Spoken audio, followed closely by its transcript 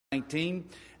19.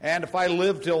 And if I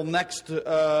live till next year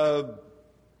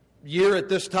at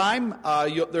this time,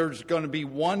 there's going to be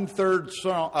one third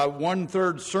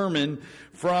sermon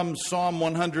from Psalm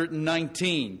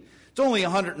 119. It's only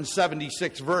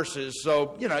 176 verses,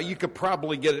 so you could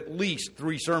probably get at least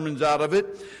 3 sermons out of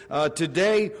it.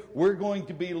 Today we're going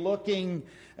to be looking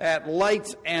at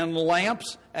lights and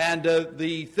lamps, and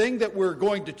the thing that we're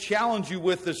going to challenge you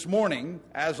with this morning,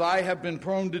 as I have been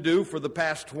prone to do for the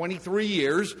past 23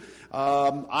 years,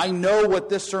 I know what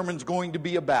this sermon's going to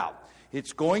be about.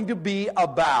 It's going to be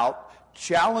about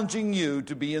challenging you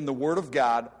to be in the Word of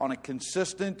God on a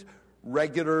consistent,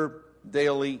 regular,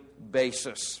 daily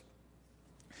basis.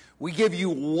 We give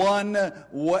you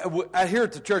here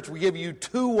at the church, we give you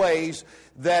 2 ways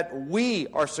that we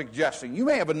are suggesting. You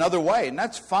may have another way, and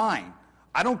that's fine.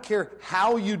 I don't care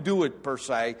how you do it per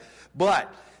se,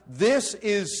 but this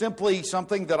is simply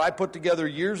something that I put together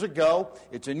years ago.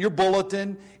 It's in your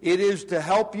bulletin. It is to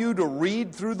help you to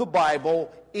read through the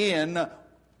Bible in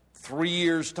 3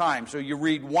 years' time. So you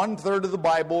read 1/3 of the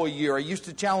Bible a year. I used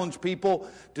to challenge people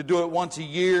to do it once a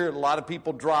year. A lot of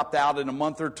people dropped out in a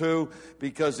month or 2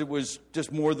 because it was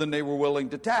just more than they were willing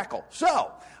to tackle.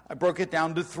 So I broke it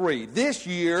down to 3. This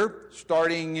year,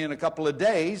 starting in a couple of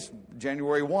days,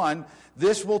 January 1,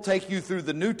 this will take you through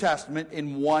the New Testament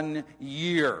in 1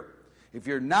 year. If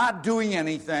you're not doing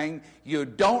anything, you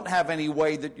don't have any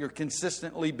way that you're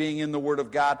consistently being in the Word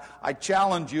of God, I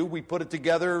challenge you. We put it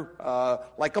together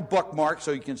like a bookmark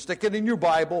so you can stick it in your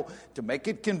Bible to make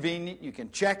it convenient. You can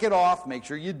check it off, make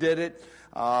sure you did it.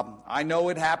 I know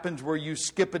it happens where you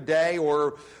skip a day,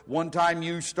 or one time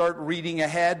you start reading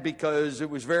ahead because it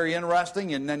was very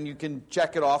interesting, and then you can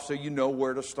check it off so you know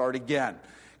where to start again.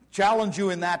 Challenge you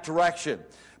in that direction.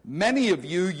 Many of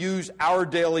you use Our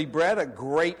Daily Bread, a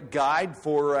great guide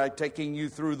for taking you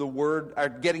through the Word, or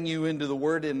getting you into the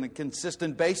Word in a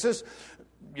consistent basis.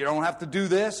 You don't have to do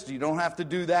this, you don't have to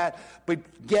do that,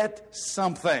 but get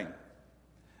something.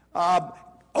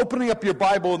 Opening up your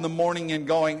Bible in the morning and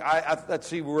going, let's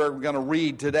see where we're going to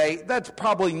read today, that's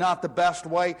probably not the best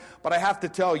way, but I have to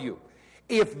tell you,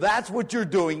 if that's what you're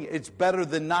doing, it's better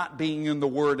than not being in the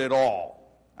Word at all.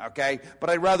 Okay,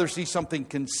 but I'd rather see something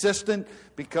consistent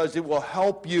because it will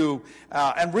help you.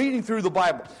 And reading through the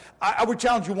Bible, I would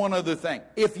challenge you one other thing.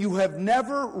 If you have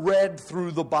never read through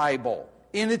the Bible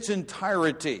in its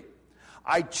entirety,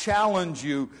 I challenge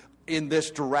you in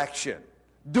this direction.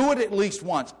 Do it at least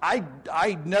once.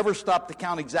 I never stopped to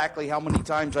count exactly how many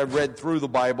times I've read through the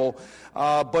Bible,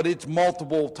 but it's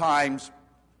multiple times.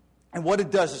 And what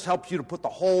it does is helps you to put the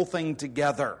whole thing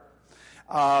together.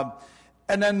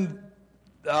 And then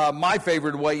my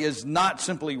favorite way is not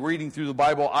simply reading through the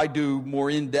Bible. I do more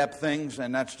in-depth things,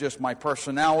 and that's just my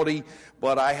personality.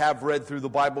 But I have read through the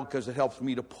Bible because it helps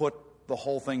me to put the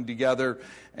whole thing together.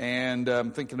 And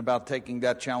I'm thinking about taking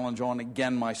that challenge on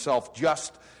again myself,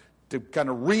 just to kind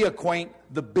of reacquaint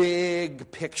the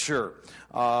big picture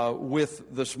with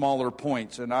the smaller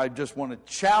points. And I just want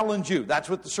to challenge you. That's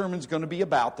what the sermon's going to be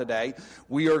about today.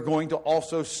 We are going to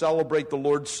also celebrate the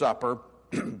Lord's Supper.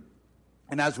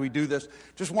 And as we do this,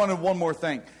 just wanted one more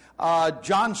thing.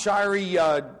 John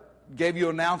Shirey gave you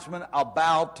an announcement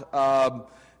about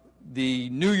the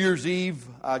New Year's Eve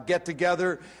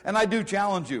get-together. And I do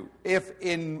challenge you, if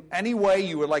in any way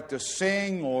you would like to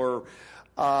sing or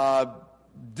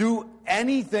do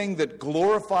anything that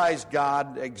glorifies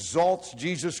God, exalts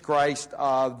Jesus Christ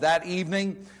that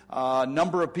evening, a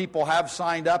number of people have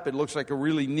signed up. It looks like a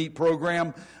really neat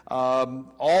program,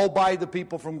 all by the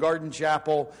people from Garden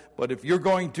Chapel. But if you're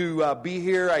going to be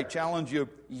here, I challenge you,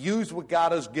 use what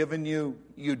God has given you.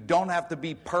 You don't have to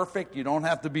be perfect. You don't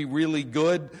have to be really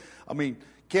good. I mean,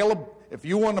 Caleb, if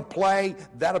you want to play,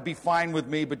 that'll be fine with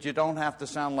me, but you don't have to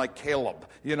sound like Caleb.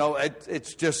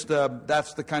 It's just,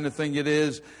 that's the kind of thing it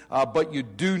is. But you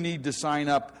do need to sign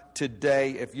up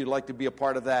today if you'd like to be a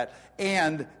part of that.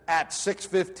 And at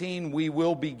 6:15, we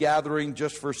will be gathering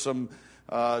just for some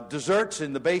desserts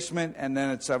in the basement, and then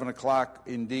at 7 o'clock,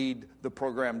 indeed, the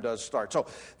program does start. So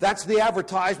that's the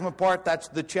advertisement part. That's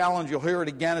the challenge. You'll hear it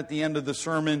again at the end of the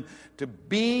sermon, to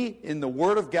be in the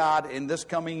Word of God in this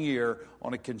coming year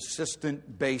on a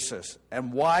consistent basis.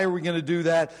 And why are we going to do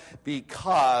that?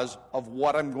 Because of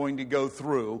what I'm going to go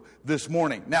through this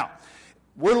morning. Now,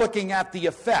 we're looking at the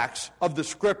effects of the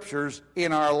Scriptures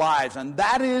in our lives, and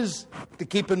that is to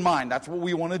keep in mind. That's what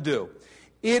we want to do.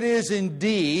 It is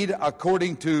indeed,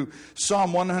 according to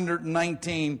Psalm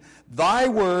 119, thy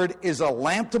word is a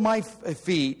lamp to my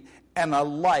feet and a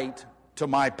light to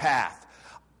my path.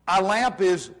 A lamp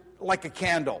is like a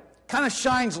candle. Kind of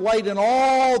shines light in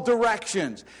all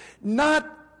directions. Not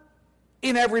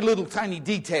in every little tiny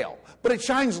detail, but it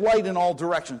shines light in all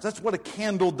directions. That's what a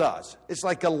candle does. It's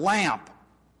like a lamp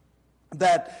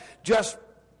that just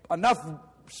enough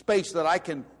space that I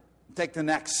can take the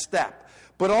next step.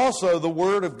 But also the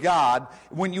Word of God,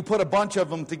 when you put a bunch of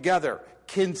them together,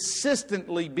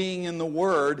 consistently being in the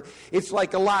Word, it's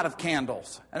like a lot of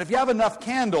candles. And if you have enough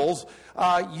candles,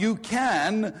 you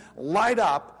can light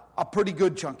up a pretty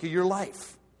good chunk of your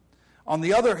life. On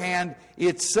the other hand,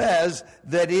 it says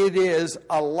that it is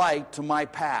a light to my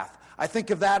path. I think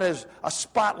of that as a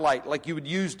spotlight, like you would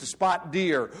use to spot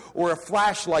deer, or a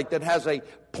flashlight that has a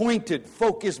pointed,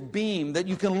 focused beam that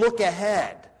you can look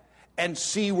ahead and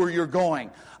see where you're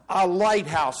going. A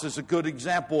lighthouse is a good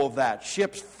example of that.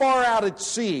 Ships far out at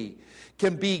sea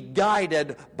can be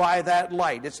guided by that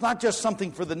light. It's not just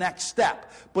something for the next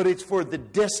step, but it's for the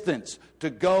distance, to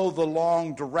go the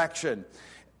long direction.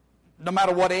 No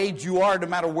matter what age you are, no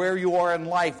matter where you are in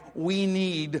life, we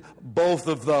need both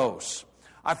of those.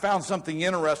 I found something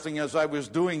interesting as I was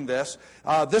doing this.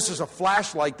 This is a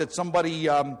flashlight that somebody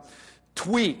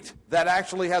tweaked that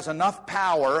actually has enough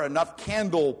power, enough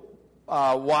candle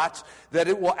watts, that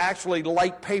it will actually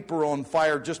light paper on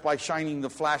fire just by shining the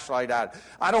flashlight at it.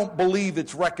 I don't believe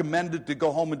it's recommended to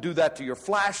go home and do that to your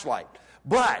flashlight.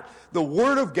 But the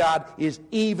Word of God is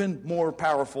even more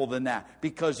powerful than that,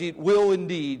 because it will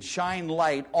indeed shine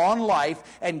light on life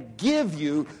and give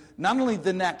you not only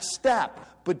the next step,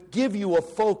 but give you a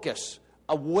focus,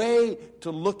 a way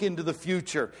to look into the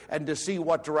future and to see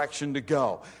what direction to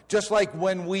go. Just like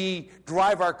when we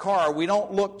drive our car, we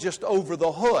don't look just over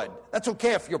the hood. That's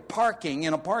okay if you're parking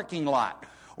in a parking lot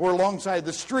or alongside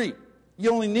the street.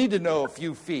 You only need to know a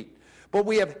few feet. But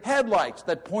we have headlights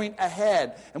that point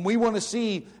ahead, and we want to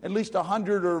see at least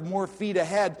 100 or more feet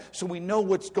ahead so we know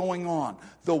what's going on.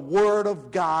 The Word of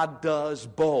God does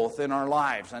both in our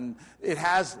lives, and it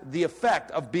has the effect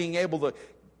of being able to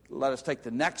let us take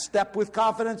the next step with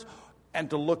confidence and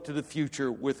to look to the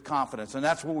future with confidence. And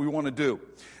that's what we want to do.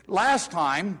 Last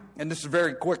time, and this is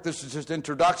very quick, this is just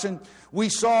introduction, we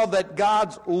saw that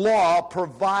God's law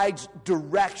provides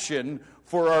direction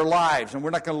for our lives. And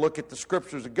we're not going to look at the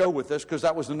scriptures that go with this, because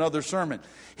that was another sermon.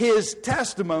 His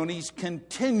testimonies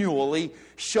continually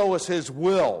show us His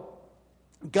will.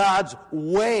 God's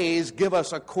ways give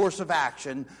us a course of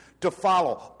action to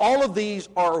follow. All of these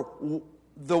are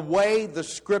the way the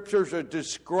scriptures are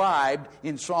described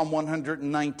in Psalm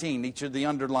 119, each of the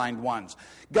underlined ones.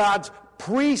 God's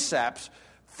precepts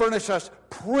furnish us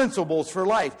principles for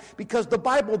life, because the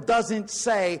Bible doesn't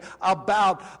say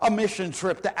about a mission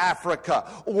trip to Africa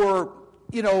or,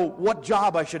 what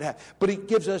job I should have, but it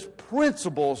gives us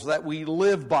principles that we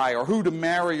live by, or who to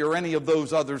marry, or any of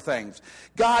those other things.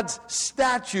 God's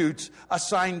statutes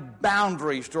assign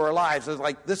boundaries to our lives. It's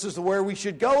like, this is where we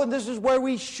should go and this is where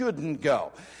we shouldn't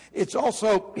go. It's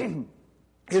also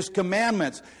His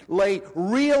commandments lay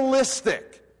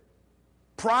realistic,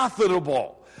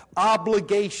 profitable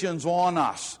obligations on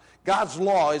us. God's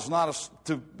law is not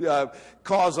to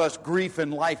cause us grief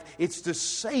in life. It's to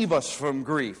save us from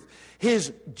grief.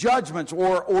 His judgments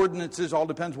or ordinances, all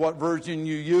depends what version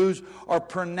you use, are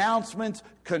pronouncements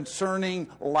concerning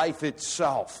life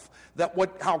itself.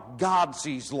 How God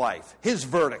sees life, His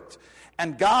verdict.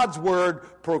 And God's Word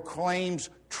proclaims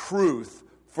truth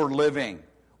for living.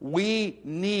 We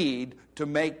need to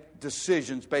make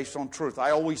decisions based on truth. I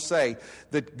always say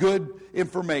that good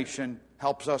information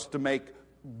helps us to make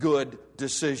good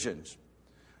decisions.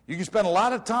 You can spend a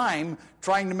lot of time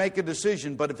trying to make a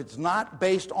decision, but if it's not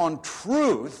based on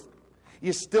truth,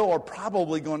 you still are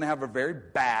probably going to have a very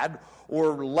bad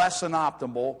or less than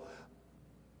optimal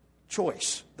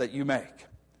choice that you make.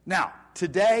 Now,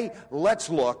 today, let's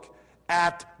look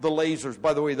at the lasers.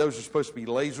 By the way, those are supposed to be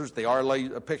lasers. They are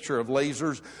a picture of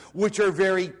lasers, which are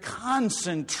very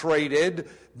concentrated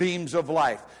beams of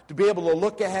light. To be able to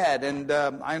look ahead, and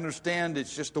I understand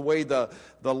it's just the way the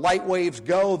light waves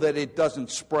go, that it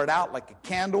doesn't spread out like a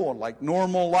candle or like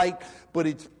normal light, but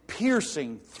it's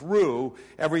piercing through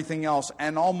everything else,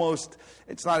 and almost,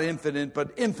 it's not infinite,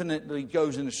 but infinitely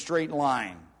goes in a straight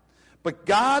line. But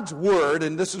God's Word,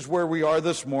 and this is where we are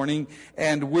this morning,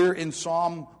 and we're in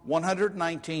Psalm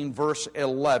 119, verse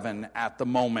 11 at the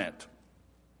moment.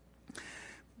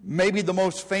 Maybe the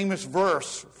most famous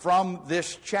verse from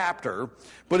this chapter,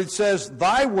 but it says,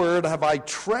 "Thy word have I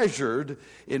treasured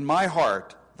in my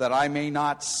heart, that I may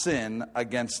not sin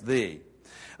against thee."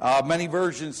 Many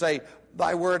versions say,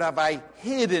 "Thy word have I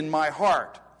hid in my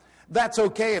heart." That's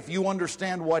okay if you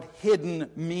understand what hidden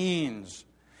means.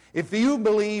 If you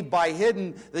believe by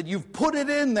hidden that you've put it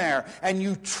in there and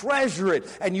you treasure it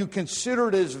and you consider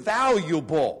it as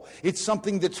valuable, it's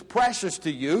something that's precious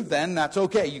to you, then that's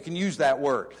okay. You can use that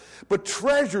word. But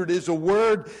treasured is a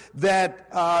word that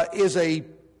is a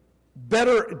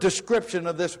better description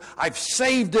of this. I've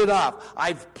saved it up.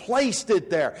 I've placed it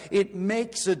there. It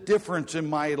makes a difference in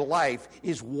my life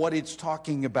is what it's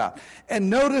talking about. And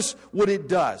notice what it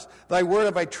does. Thy word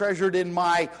have I treasured in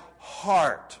my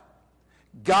heart.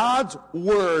 God's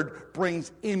word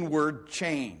brings inward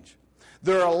change.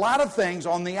 There are a lot of things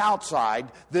on the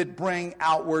outside that bring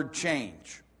outward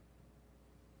change.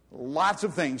 Lots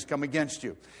of things come against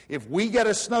you. If we get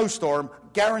a snowstorm,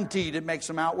 guaranteed it makes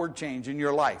some outward change in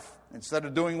your life. Instead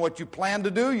of doing what you plan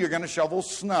to do, you're going to shovel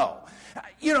snow.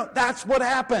 That's what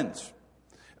happens.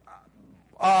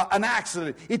 An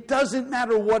accident. It doesn't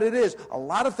matter what it is. A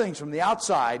lot of things from the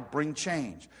outside bring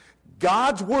change.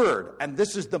 God's word, and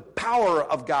this is the power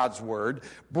of God's word,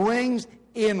 brings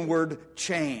inward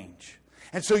change.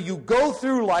 And so you go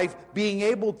through life being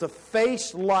able to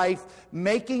face life,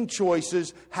 making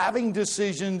choices, having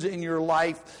decisions in your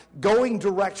life, going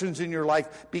directions in your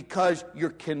life because you're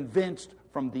convinced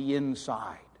from the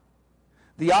inside.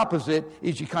 The opposite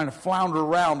is you kind of flounder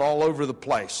around all over the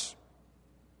place.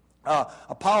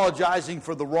 Apologizing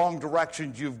for the wrong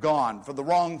directions you've gone, for the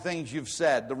wrong things you've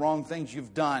said, the wrong things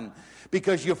you've done,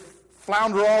 because you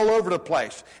flounder all over the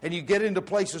place and you get into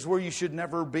places where you should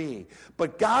never be.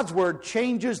 But God's word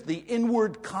changes the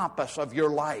inward compass of your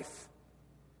life.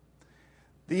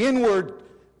 The inward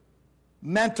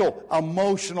mental,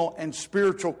 emotional, and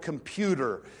spiritual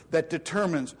computer that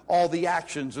determines all the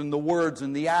actions and the words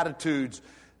and the attitudes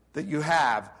that you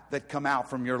have that come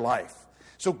out from your life.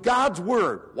 So God's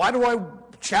word, why do I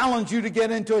challenge you to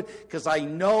get into it? Because I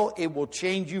know it will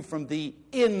change you from the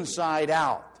inside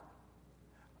out.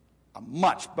 A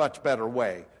much, much better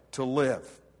way to live.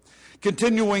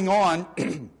 Continuing on,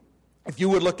 if you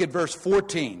would look at verse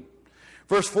 14.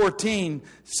 Verse 14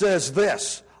 says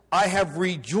this, I have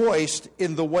rejoiced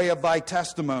in the way of thy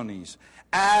testimonies,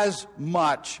 as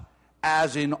much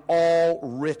as in all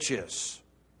riches.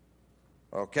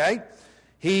 Okay?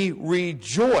 He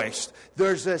rejoiced.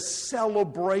 There's a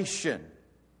celebration.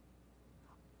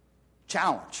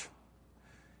 Challenge.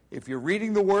 If you're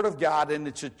reading the Word of God and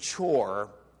it's a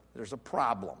chore, there's a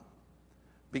problem.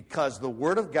 Because the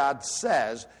Word of God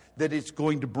says that it's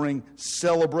going to bring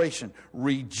celebration,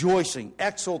 rejoicing,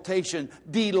 exultation,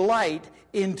 delight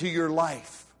into your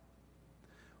life.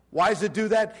 Why does it do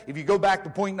that? If you go back to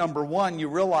point number 1, you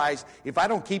realize if I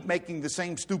don't keep making the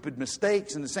same stupid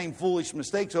mistakes and the same foolish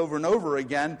mistakes over and over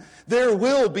again, there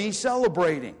will be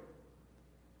celebrating.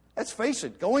 Let's face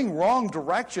it, going wrong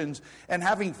directions and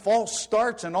having false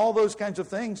starts and all those kinds of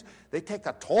things, they take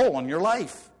a toll on your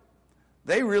life.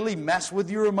 They really mess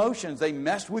with your emotions. They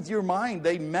mess with your mind.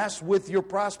 They mess with your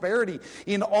prosperity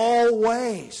in all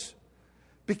ways.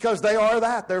 Because they are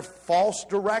that. They're false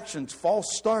directions,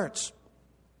 false starts.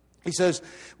 He says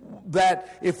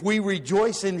that if we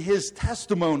rejoice in his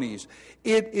testimonies,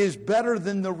 it is better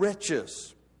than the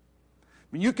riches.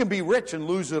 I mean, you can be rich and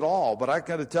lose it all, but I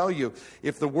got to tell you,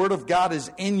 if the Word of God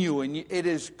is in you and it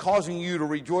is causing you to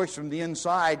rejoice from the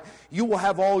inside, you will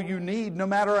have all you need no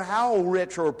matter how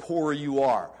rich or poor you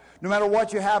are, no matter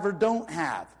what you have or don't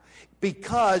have,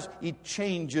 because it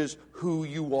changes who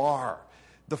you are.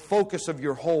 The focus of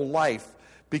your whole life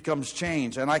becomes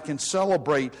changed, and I can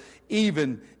celebrate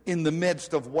even in the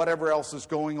midst of whatever else is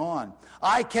going on.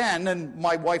 I can, and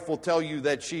my wife will tell you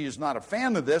that she is not a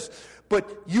fan of this,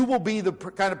 but you will be the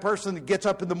kind of person that gets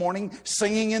up in the morning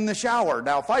singing in the shower.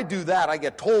 Now, if I do that, I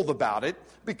get told about it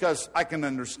because I can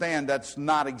understand that's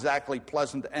not exactly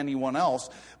pleasant to anyone else.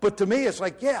 But to me, it's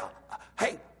like, yeah,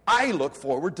 hey, I look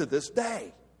forward to this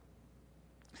day.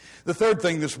 The third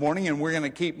thing this morning, and we're going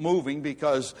to keep moving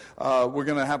because we're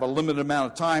going to have a limited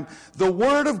amount of time. The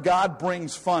Word of God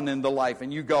brings fun into life.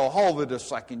 And you go, hold it a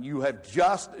second. You have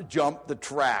just jumped the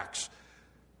tracks.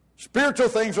 Spiritual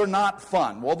things are not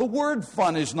fun. Well, the word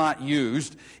fun is not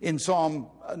used in Psalm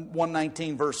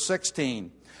 119, verse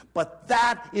 16. But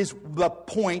that is the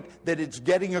point that it's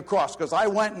getting across. Because I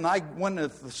went to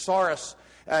thesaurus.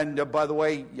 And by the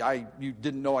way, you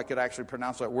didn't know I could actually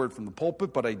pronounce that word from the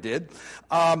pulpit, but I did.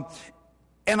 And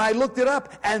I looked it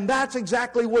up, and that's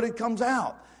exactly what it comes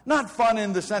out. Not fun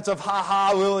in the sense of,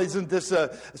 ha-ha, well, isn't this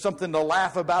something to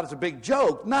laugh about? It's a big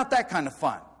joke. Not that kind of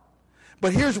fun.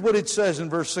 But here's what it says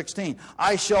in verse 16.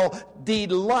 I shall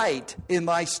delight in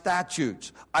thy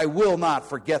statutes. I will not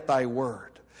forget thy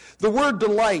word. The word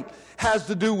delight has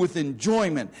to do with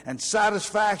enjoyment and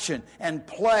satisfaction and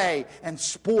play and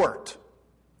sport.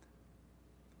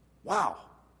 Wow.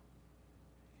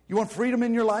 You want freedom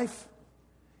in your life?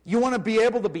 You want to be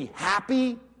able to be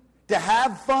happy, to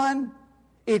have fun?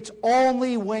 It's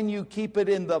only when you keep it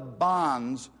in the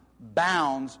bounds,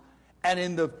 and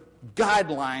in the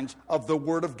guidelines of the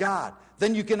Word of God.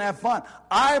 Then you can have fun.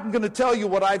 I'm going to tell you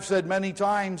what I've said many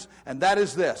times, and that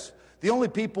is this. The only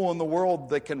people in the world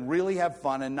that can really have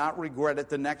fun and not regret it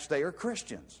the next day are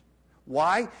Christians.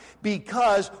 Why?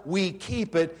 Because we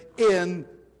keep it in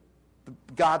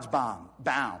God's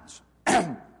bounds,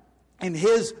 in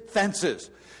His fences,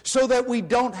 so that we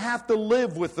don't have to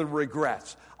live with the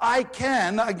regrets. I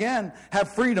can, again,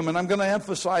 have freedom, and I'm going to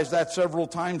emphasize that several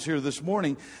times here this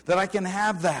morning, that I can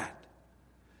have that.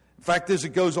 In fact, as it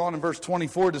goes on in verse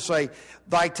 24 to say,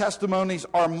 thy testimonies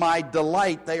are my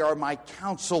delight, they are my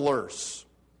counselors.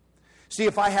 See,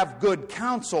 if I have good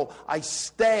counsel, I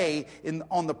stay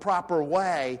on the proper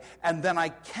way, and then I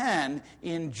can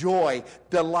enjoy,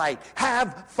 delight,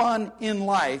 have fun in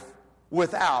life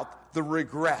without the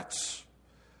regrets.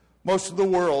 Most of the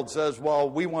world says, well,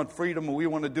 we want freedom and we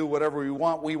want to do whatever we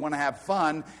want to have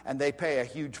fun, and they pay a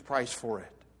huge price for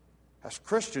it. As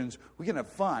Christians, we can have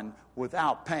fun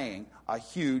without paying a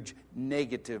huge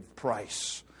negative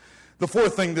price. The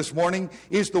fourth thing this morning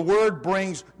is the Word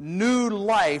brings new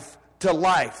life to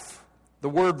life. The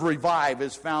word revive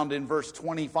is found in verse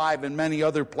 25 and many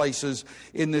other places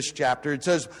in this chapter. It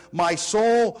says, my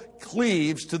soul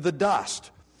cleaves to the dust.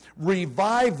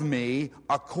 Revive me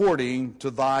according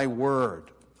to thy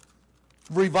word.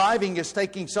 Reviving is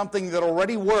taking something that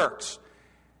already works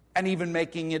and even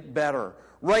making it better.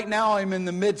 Right now I'm in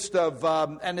the midst of,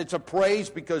 and it's a praise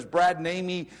because Brad and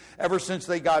Amy, ever since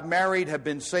they got married, have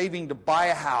been saving to buy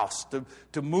a house,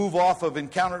 to move off of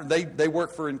Encounter. They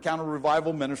work for Encounter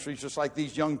Revival Ministries just like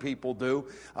these young people do,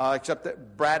 except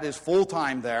that Brad is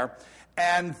full-time there.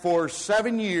 And for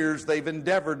 7 years, they've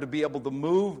endeavored to be able to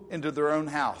move into their own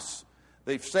house.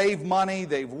 They've saved money,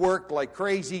 they've worked like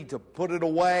crazy to put it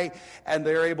away, and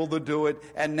they're able to do it.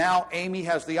 And now Amy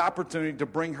has the opportunity to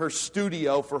bring her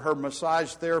studio for her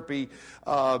massage therapy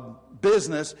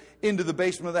business into the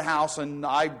basement of the house, and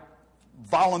I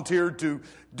volunteered to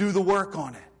do the work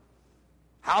on it.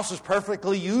 House is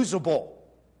perfectly usable,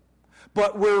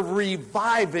 but we're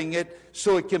reviving it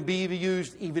so it can be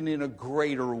used even in a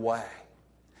greater way.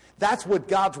 That's what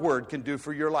God's Word can do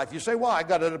for your life. You say, well, I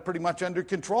got it pretty much under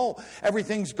control.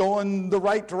 Everything's going the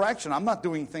right direction. I'm not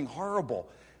doing anything horrible.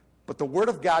 But the Word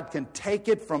of God can take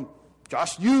it from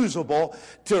just usable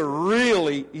to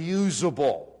really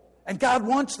usable. And God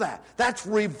wants that. That's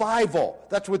revival.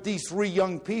 That's what these three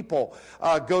young people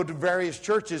go to various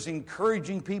churches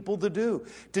encouraging people to do.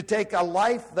 To take a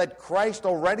life that Christ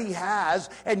already has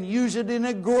and use it in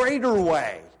a greater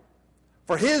way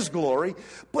for His glory,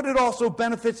 but it also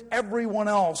benefits everyone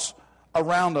else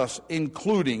around us,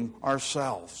 including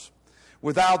ourselves.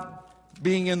 Without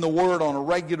being in the Word on a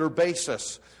regular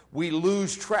basis, we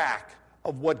lose track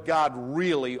of what God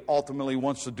really ultimately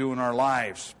wants to do in our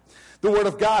lives. The Word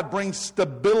of God brings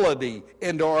stability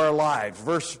into our lives.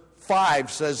 Verse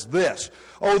 5 says this,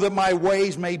 oh, that my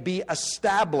ways may be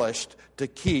established to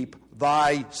keep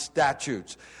thy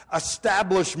statutes.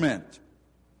 Establishment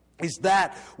is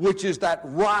that which is that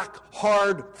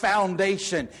rock-hard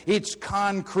foundation. It's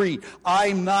concrete.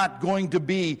 I'm not going to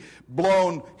be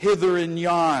blown hither and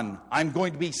yon. I'm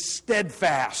going to be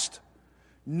steadfast,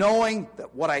 knowing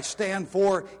that what I stand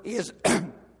for is,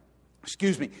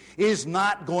 is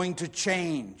not going to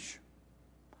change.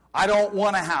 I don't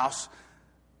want a house,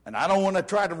 and I don't want to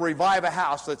try to revive a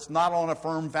house that's not on a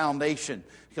firm foundation.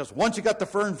 Because once you got the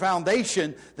firm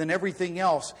foundation, then everything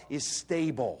else is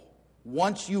stable.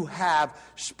 Once you have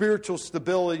spiritual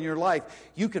stability in your life,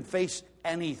 you can face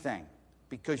anything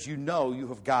because you know you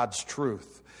have God's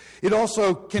truth. It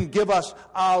also can give us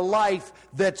a life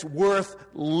that's worth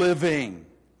living.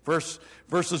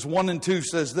 Verses 1 and 2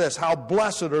 says this, how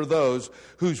blessed are those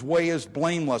whose way is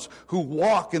blameless, who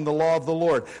walk in the law of the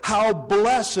Lord. How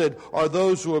blessed are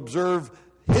those who observe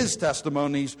His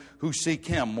testimonies, who seek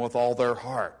Him with all their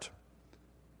heart.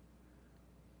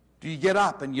 Do you get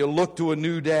up and you look to a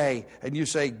new day and you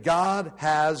say, God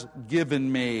has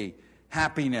given me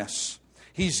happiness.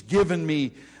 He's given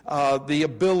me the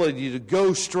ability to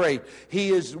go straight. He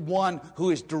is one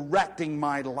who is directing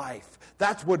my life.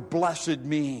 That's what blessed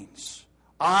means.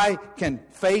 I can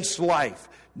face life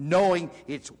knowing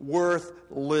it's worth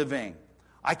living.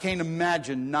 I can't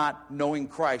imagine not knowing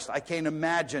Christ. I can't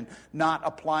imagine not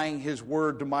applying His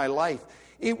Word to my life.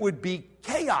 It would be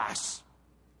chaos.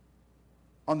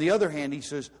 On the other hand, he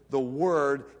says, the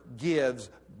Word gives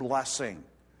blessing.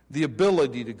 The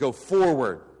ability to go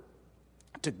forward,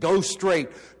 to go straight,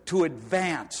 to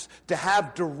advance, to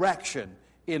have direction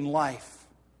in life.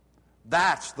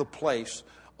 That's the place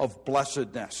of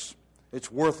blessedness.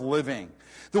 It's worth living.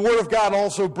 The Word of God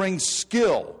also brings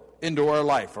skill into our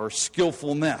life, or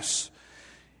skillfulness.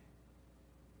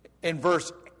 In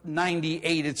verse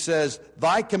 98 it says,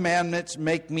 "Thy commandments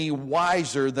make me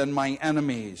wiser than my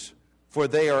enemies, for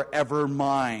they are ever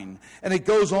mine." And it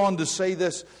goes on to say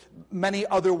this many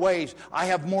other ways. I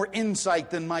have more insight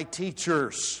than my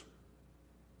teachers.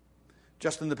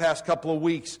 Just in the past couple of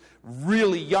weeks,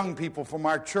 really young people from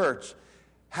our church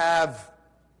have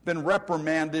been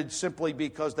reprimanded simply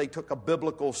because they took a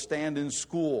biblical stand in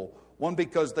school.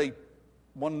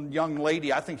 One young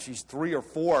lady, I think she's 3 or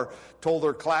 4, told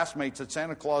her classmates that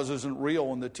Santa Claus isn't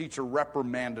real, and the teacher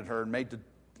reprimanded her and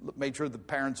made sure the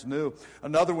parents knew.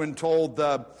 Another one told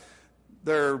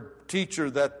their teacher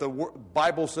that the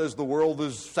Bible says the world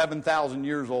is 7,000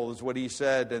 years old, is what he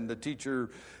said, and the teacher,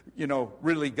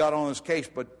 really got on his case.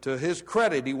 But to his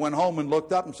credit, he went home and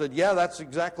looked up and said, yeah, that's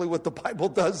exactly what the Bible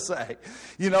does say.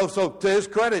 So to his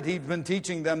credit, he's been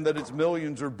teaching them that it's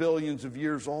millions or billions of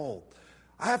years old.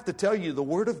 I have to tell you, the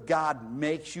Word of God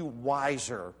makes you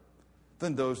wiser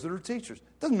than those that are teachers.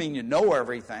 Doesn't mean you know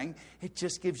everything. It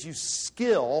just gives you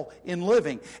skill in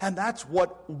living. And that's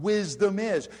what wisdom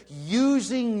is.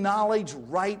 Using knowledge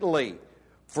rightly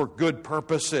for good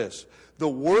purposes. The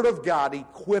Word of God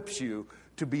equips you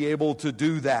to be able to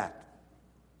do that.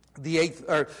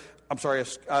 The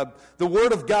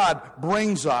Word of God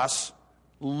brings us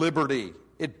liberty.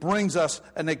 It brings us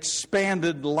an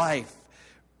expanded life.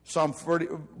 Psalm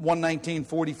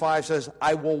 119:45 says,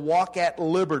 "I will walk at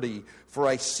liberty, for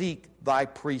I seek thy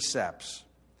precepts."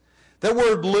 That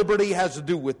word liberty has to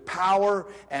do with power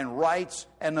and rights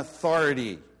and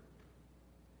authority.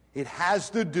 It has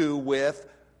to do with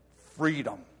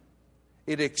freedom.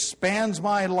 It expands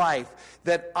my life,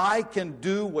 that I can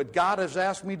do what God has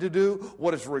asked me to do,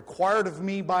 what is required of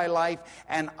me by life,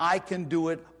 and I can do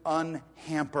it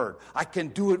unhampered. I can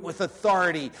do it with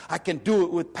authority. I can do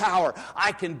it with power.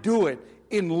 I can do it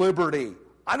in liberty.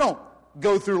 I don't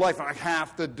go through life and I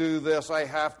have to do this, I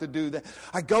have to do that.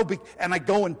 I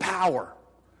go in power.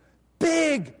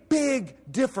 Big, big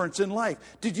difference in life.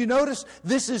 Did you notice?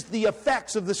 This is the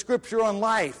effects of the Scripture on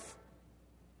life.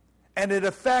 And it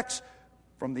affects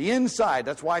from the inside.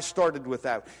 That's why I started with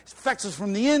that. It affects us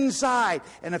from the inside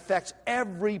and affects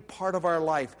every part of our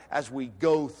life as we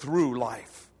go through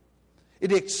life.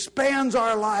 It expands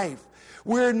our life.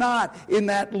 We're not in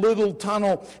that little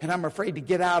tunnel, and I'm afraid to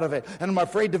get out of it, and I'm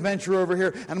afraid to venture over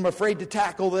here, and I'm afraid to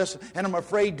tackle this, and I'm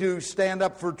afraid to stand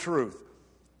up for truth.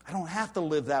 I don't have to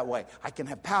live that way. I can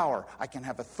have power. I can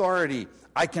have authority.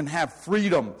 I can have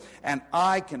freedom, and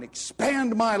I can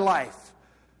expand my life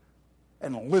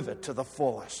and live it to the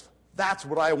fullest. That's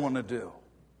what I want to do.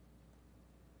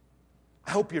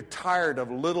 I hope you're tired of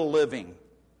little living,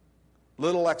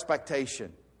 little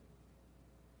expectation,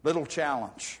 little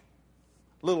challenge,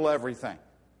 little everything.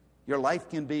 Your life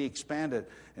can be expanded,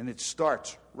 and it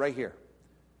starts right here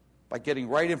by getting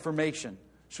right information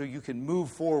so you can move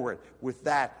forward with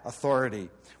that authority.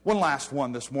 One last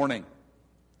one this morning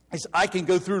is I can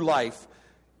go through life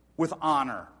with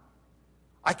honor.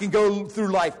 I can go through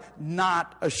life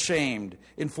not ashamed.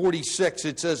 In 46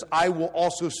 it says, "I will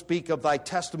also speak of thy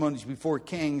testimonies before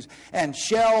kings and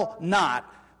shall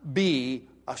not be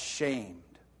ashamed."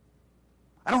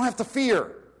 I don't have to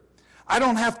fear. I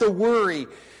don't have to worry.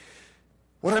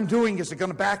 What I'm doing, is it going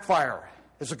to backfire?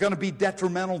 Is it going to be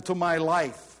detrimental to my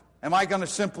life? Am I going to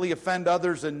simply offend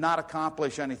others and not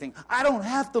accomplish anything? I don't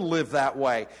have to live that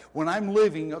way when I'm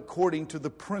living according to the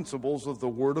principles of the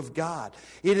Word of God.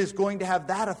 It is going to have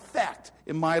that effect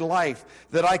in my life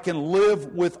that I can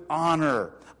live with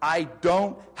honor. I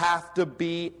don't have to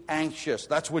be anxious.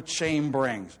 That's what shame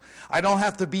brings. I don't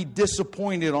have to be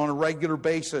disappointed on a regular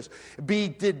basis, be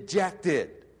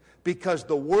dejected. Because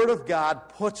the Word of God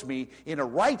puts me in a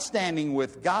right standing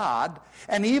with God.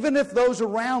 And even if those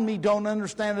around me don't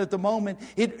understand it at the moment,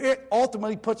 it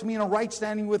ultimately puts me in a right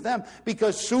standing with them.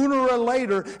 Because sooner or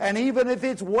later, and even if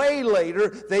it's way later,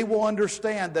 they will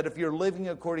understand that if you're living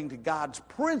according to God's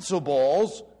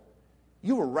principles,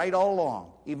 you were right all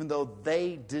along, even though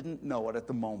they didn't know it at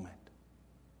the moment.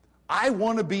 I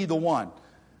want to be the one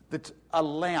that's a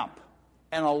lamp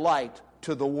and a light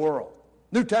to the world.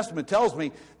 New Testament tells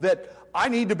me that I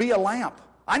need to be a lamp.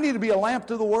 I need to be a lamp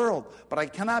to the world. But I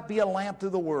cannot be a lamp to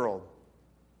the world,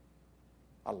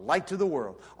 a light to the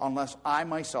world, unless I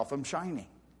myself am shining.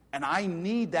 And I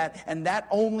need that, and that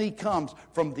only comes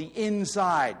from the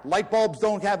inside. Light bulbs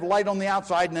don't have light on the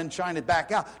outside and then shine it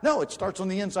back out. No, it starts on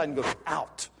the inside and goes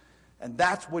out. And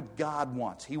that's what God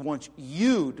wants. He wants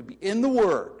you to be in the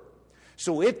Word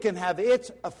so it can have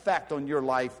its effect on your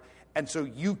life And so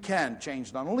you can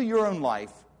change not only your own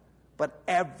life, but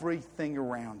everything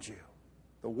around you.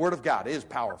 The Word of God is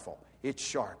powerful. It's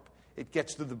sharp. It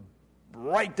gets to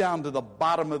right down to the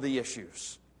bottom of the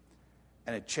issues.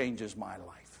 And it changes my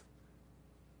life.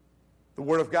 The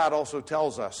Word of God also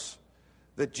tells us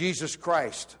that Jesus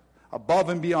Christ, above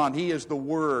and beyond, He is the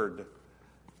Word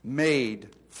made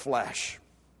flesh.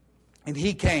 And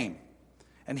He came.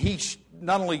 And He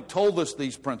not only told us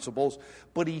these principles,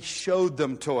 but He showed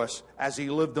them to us as He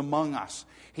lived among us.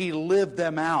 He lived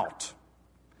them out.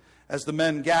 As the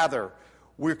men gather,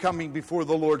 we're coming before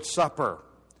the Lord's Supper.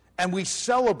 And we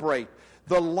celebrate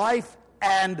the life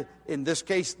and, in this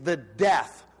case, the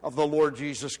death of the Lord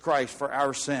Jesus Christ for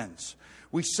our sins.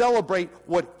 We celebrate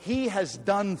what He has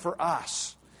done for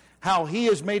us, how He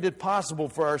has made it possible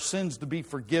for our sins to be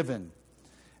forgiven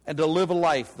and to live a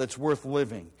life that's worth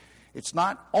living. It's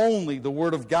not only the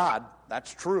Word of God,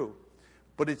 that's true,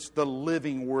 but it's the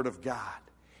living Word of God.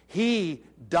 He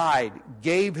died,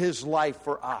 gave His life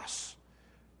for us,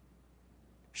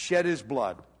 shed His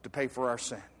blood to pay for our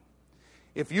sin.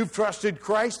 If you've trusted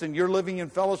Christ and you're living in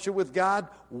fellowship with God,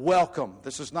 welcome.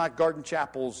 This is not Garden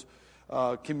Chapel's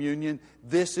communion.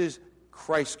 This is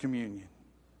Christ's communion.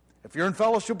 If you're in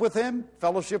fellowship with Him,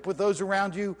 fellowship with those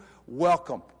around you,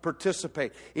 welcome.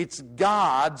 Participate. It's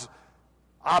God's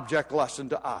object lesson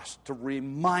to us to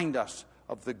remind us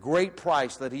of the great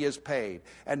price that He has paid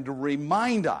and to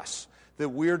remind us that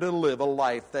we're to live a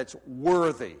life that's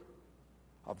worthy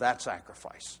of that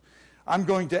sacrifice. I'm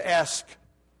going to ask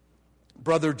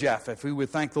Brother Jeff if he would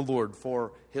thank the Lord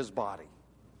for his body.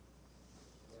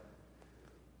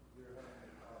 Dear Heavenly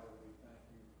Father, we thank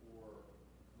you for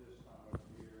this time of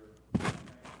year. Thank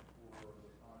you for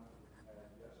the time that we had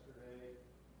yesterday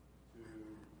to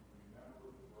remember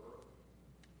the birth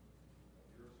of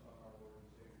your Son, our Lord and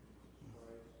Savior Jesus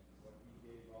Christ, what He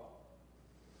gave up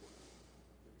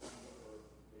to come to earth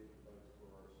and pay the price for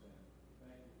our sin. We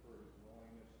thank you for His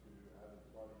willingness to have His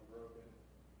body broken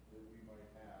that we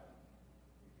might have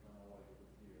eternal life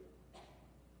with you.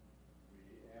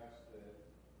 We ask that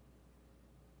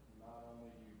not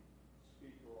only you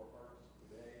speak to our hearts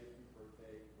today as we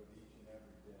partake, but each and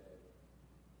every day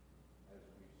as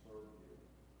we serve you.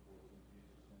 For it's in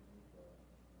Jesus' name we pray.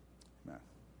 Amen.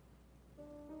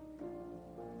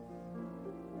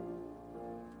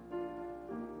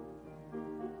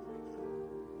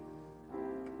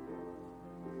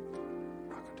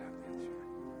 I'll go down to the other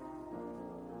side.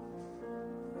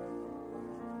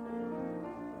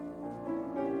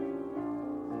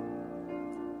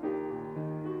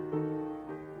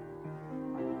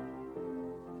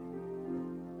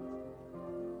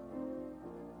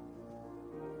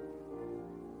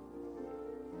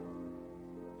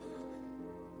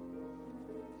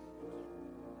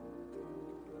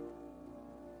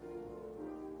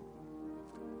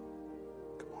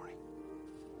 Good morning.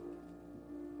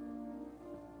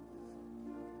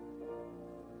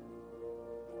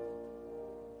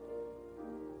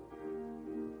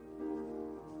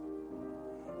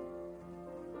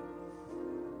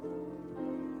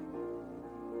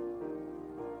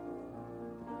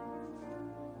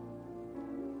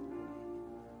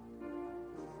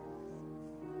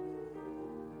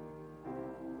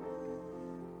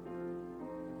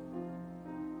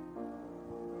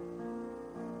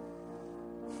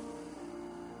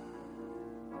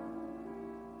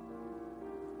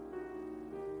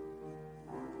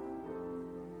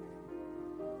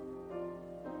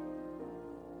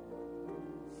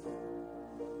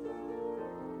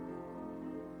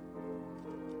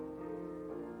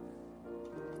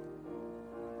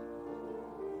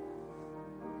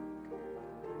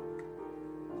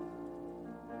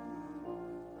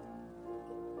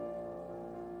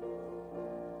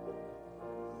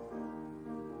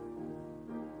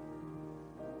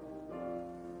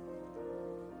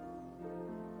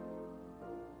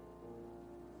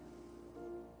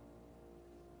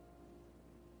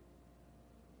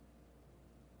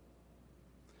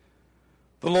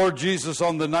 The Lord Jesus,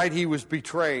 on the night He was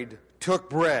betrayed, took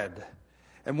bread.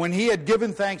 And when He had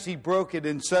given thanks, He broke it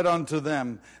and said unto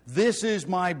them, "This is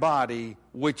my body,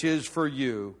 which is for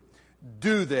you.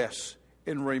 Do this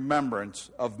in remembrance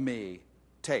of me.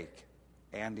 Take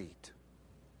and eat."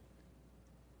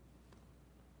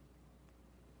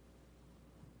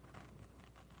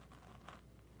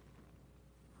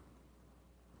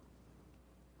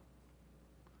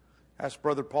 Ask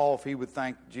Brother Paul if he would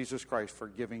thank Jesus Christ for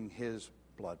giving His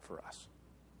blood for us.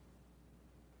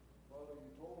 Father, you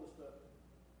told us that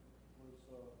it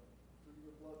was through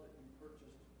your blood that you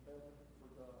purchased heaven for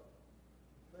God.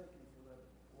 Thank you for that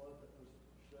blood that was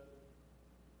shed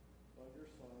by your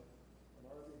Son on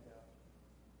our behalf.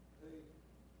 Take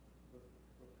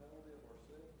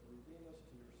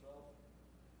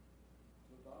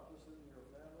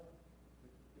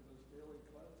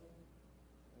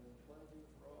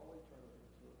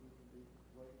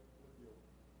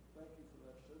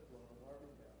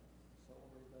So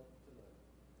we'll read that today.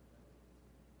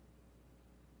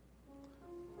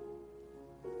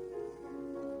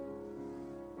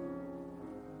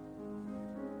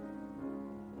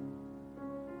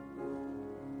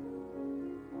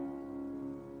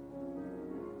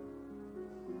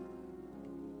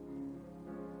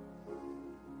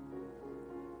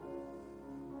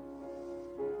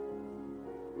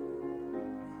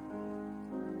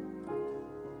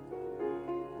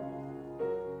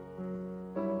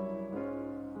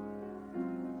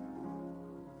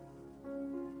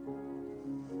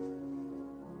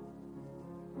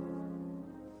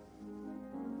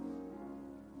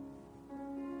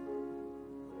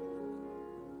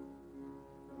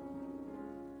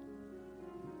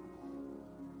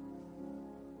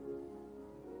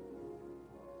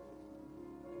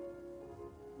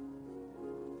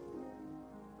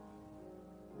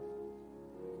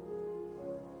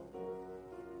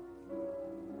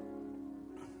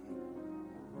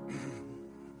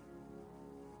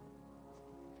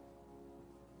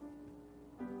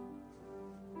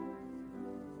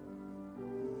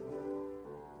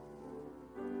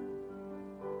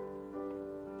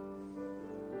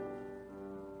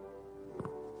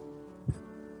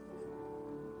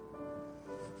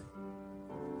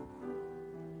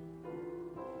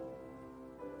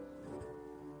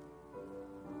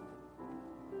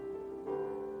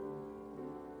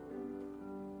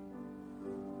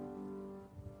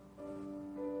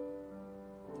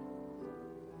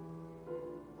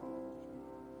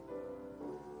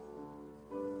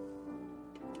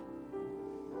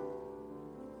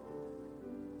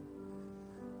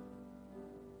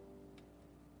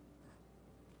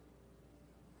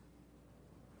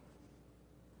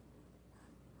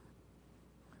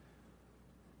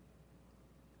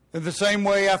 In the same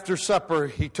way, after supper,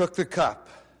 he took the cup.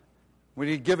 When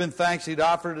he had given thanks, he'd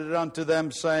offered it unto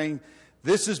them, saying,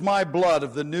 "This is my blood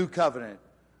of the new covenant,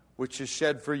 which is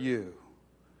shed for you.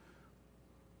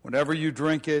 Whenever you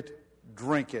drink it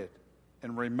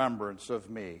in remembrance of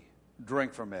me."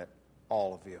 Drink from it,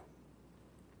 all of you.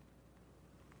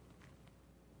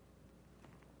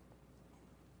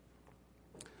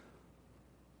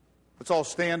 Let's all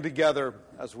stand together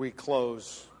as we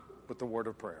close with the word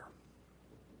of prayer.